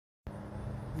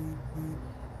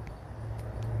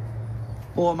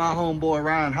Boy, my homeboy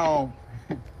Ryan Hall,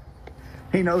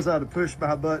 he knows how to push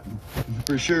my button,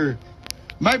 for sure.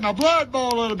 Make my blood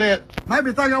boil a little bit. Made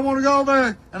me think I want to go over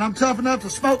there and I'm tough enough to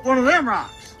smoke one of them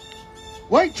rocks.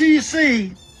 Wait till you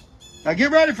see. Now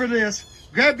get ready for this.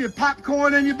 Grab your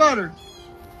popcorn and your butter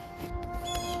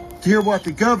to hear what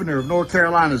the governor of North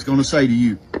Carolina is going to say to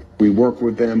you. We work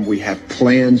with them. We have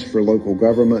plans for local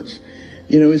governments.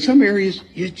 You know, in some areas,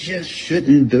 you just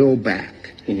shouldn't build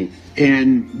back. Mm-hmm.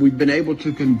 And we've been able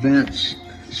to convince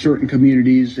certain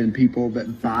communities and people that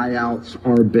buyouts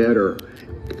are better.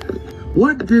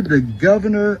 What did the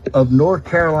governor of North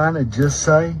Carolina just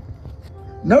say?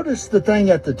 Notice the thing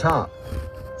at the top.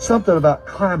 Something about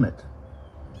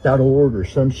climate.org or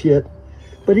some shit.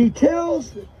 But he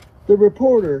tells the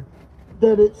reporter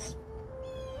that it's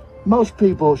most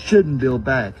people shouldn't build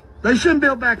back. They shouldn't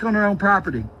build back on their own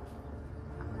property.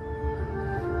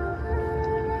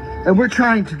 And we're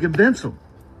trying to convince them,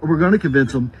 or we're going to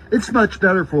convince them, it's much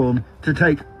better for them to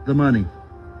take the money.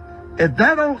 If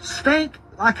that don't stink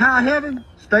like high heaven,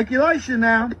 speculation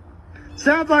now,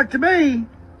 sounds like to me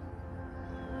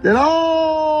that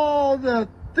all the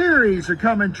theories are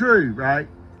coming true, right?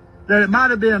 That it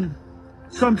might have been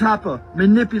some type of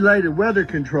manipulated weather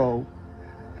control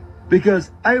because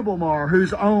Albemarle,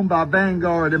 who's owned by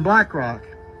Vanguard and BlackRock,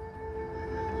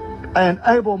 and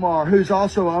Albemarle, who's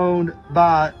also owned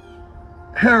by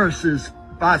Harris's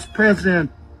vice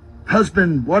president,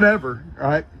 husband, whatever,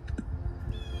 right,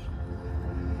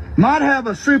 might have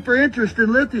a super interest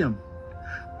in lithium.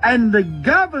 And the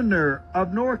governor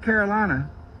of North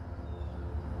Carolina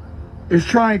is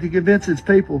trying to convince its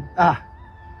people,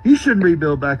 you shouldn't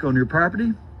rebuild back on your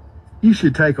property. You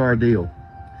should take our deal.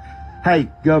 Hey,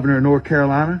 Governor of North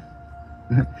Carolina,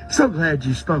 so glad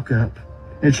you spoke up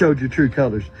and showed your true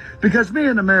colors. Because me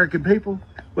and the American people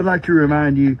would like to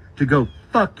remind you to go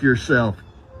fuck yourself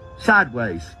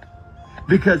sideways.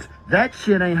 Because that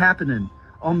shit ain't happening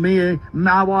on me,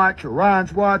 my watch, or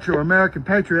Ryan's watch, or American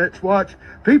Patriots' watch.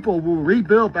 People will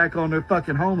rebuild back on their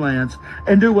fucking homelands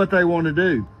and do what they want to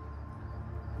do.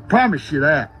 Promise you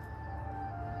that.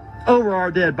 Over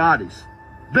our dead bodies.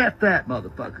 Bet that,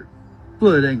 motherfucker.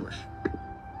 Fluid English.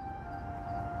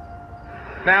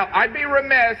 Now, I'd be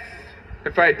remiss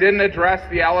if I didn't address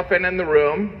the elephant in the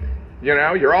room. You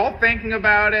know, you're all thinking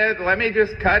about it. Let me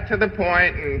just cut to the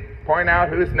point and point out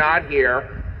who's not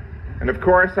here. And of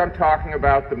course, I'm talking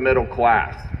about the middle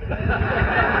class.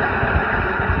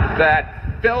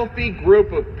 That filthy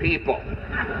group of people.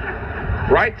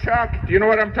 Right, Chuck? Do you know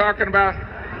what I'm talking about?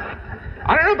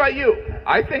 I don't know about you.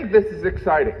 I think this is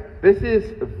exciting. This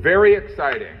is very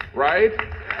exciting, right?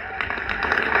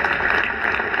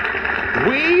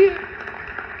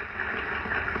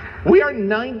 We are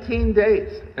 19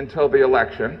 days until the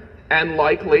election and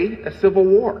likely a civil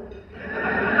war.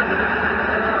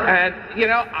 And, you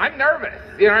know, I'm nervous.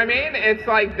 You know what I mean? It's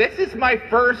like, this is my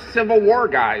first civil war,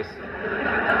 guys.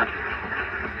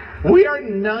 We are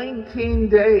 19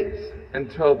 days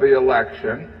until the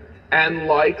election and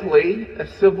likely a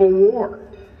civil war.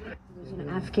 There's an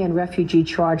Afghan refugee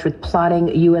charged with plotting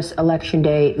a U.S. Election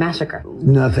Day massacre.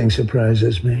 Nothing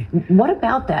surprises me. What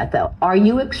about that, though? Are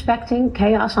you expecting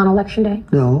chaos on Election Day?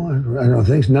 No, I don't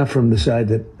think so. Not from the side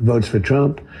that votes for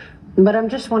Trump. But I'm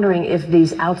just wondering if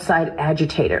these outside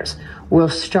agitators will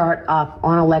start up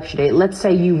on Election Day. Let's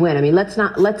say you win. I mean,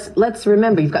 let's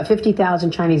remember, you've got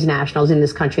 50,000 Chinese nationals in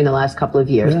this country in the last couple of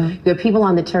years. Yeah. You have people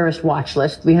on the terrorist watch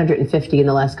list, 350 in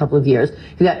the last couple of years.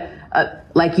 You got,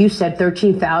 like you said,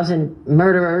 13,000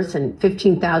 murderers and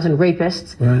 15,000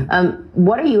 rapists. Right.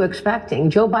 What are you expecting?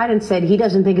 Joe Biden said he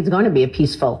doesn't think it's going to be a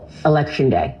peaceful Election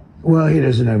Day. Well, he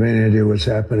doesn't have any idea what's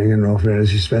happening in all fairness.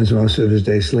 He spends most of his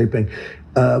day sleeping.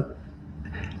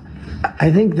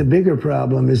 I think the bigger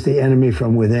problem is the enemy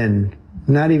from within,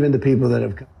 not even the people that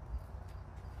have come.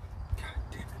 God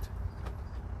damn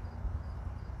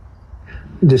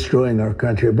it. Destroying our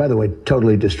country. By the way,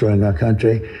 totally destroying our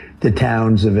country. The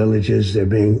towns, the villages, they're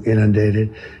being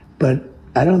inundated. But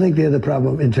I don't think they're the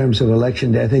problem in terms of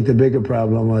Election Day. I think the bigger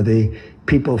problem are the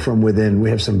people from within. We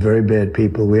have some very bad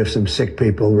people. We have some sick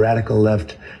people, radical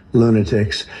left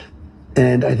lunatics.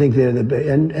 And I think they're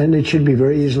and it should be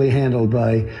very easily handled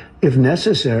by, if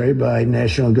necessary, by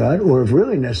National Guard, or if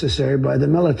really necessary, by the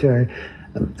military,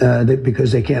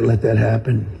 because they can't let that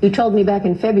happen. You told me back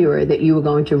in February that you were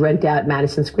going to rent out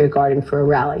Madison Square Garden for a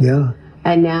rally. Yeah.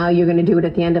 And now you're going to do it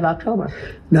at the end of October.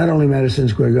 Not only Madison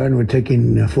Square Garden, we're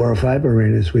taking 4 or 5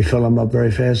 arenas. We fill them up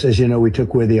very fast. As you know, we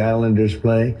took where the Islanders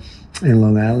play in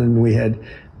Long Island. We had,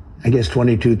 I guess,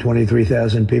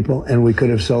 23,000 people, and we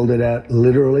could have sold it out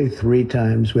literally 3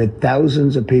 times. We had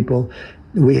thousands of people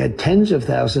We had tens of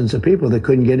thousands of people that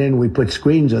couldn't get in. We put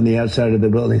screens on the outside of the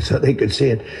building so they could see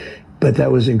it. But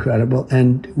that was incredible.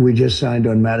 And we just signed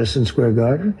on Madison Square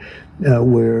Garden.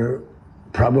 We're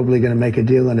probably going to make a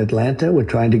deal in Atlanta. We're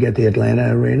trying to get the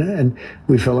Atlanta arena, and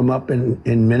we fill them up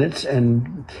in minutes.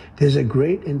 And there's a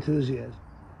great enthusiasm.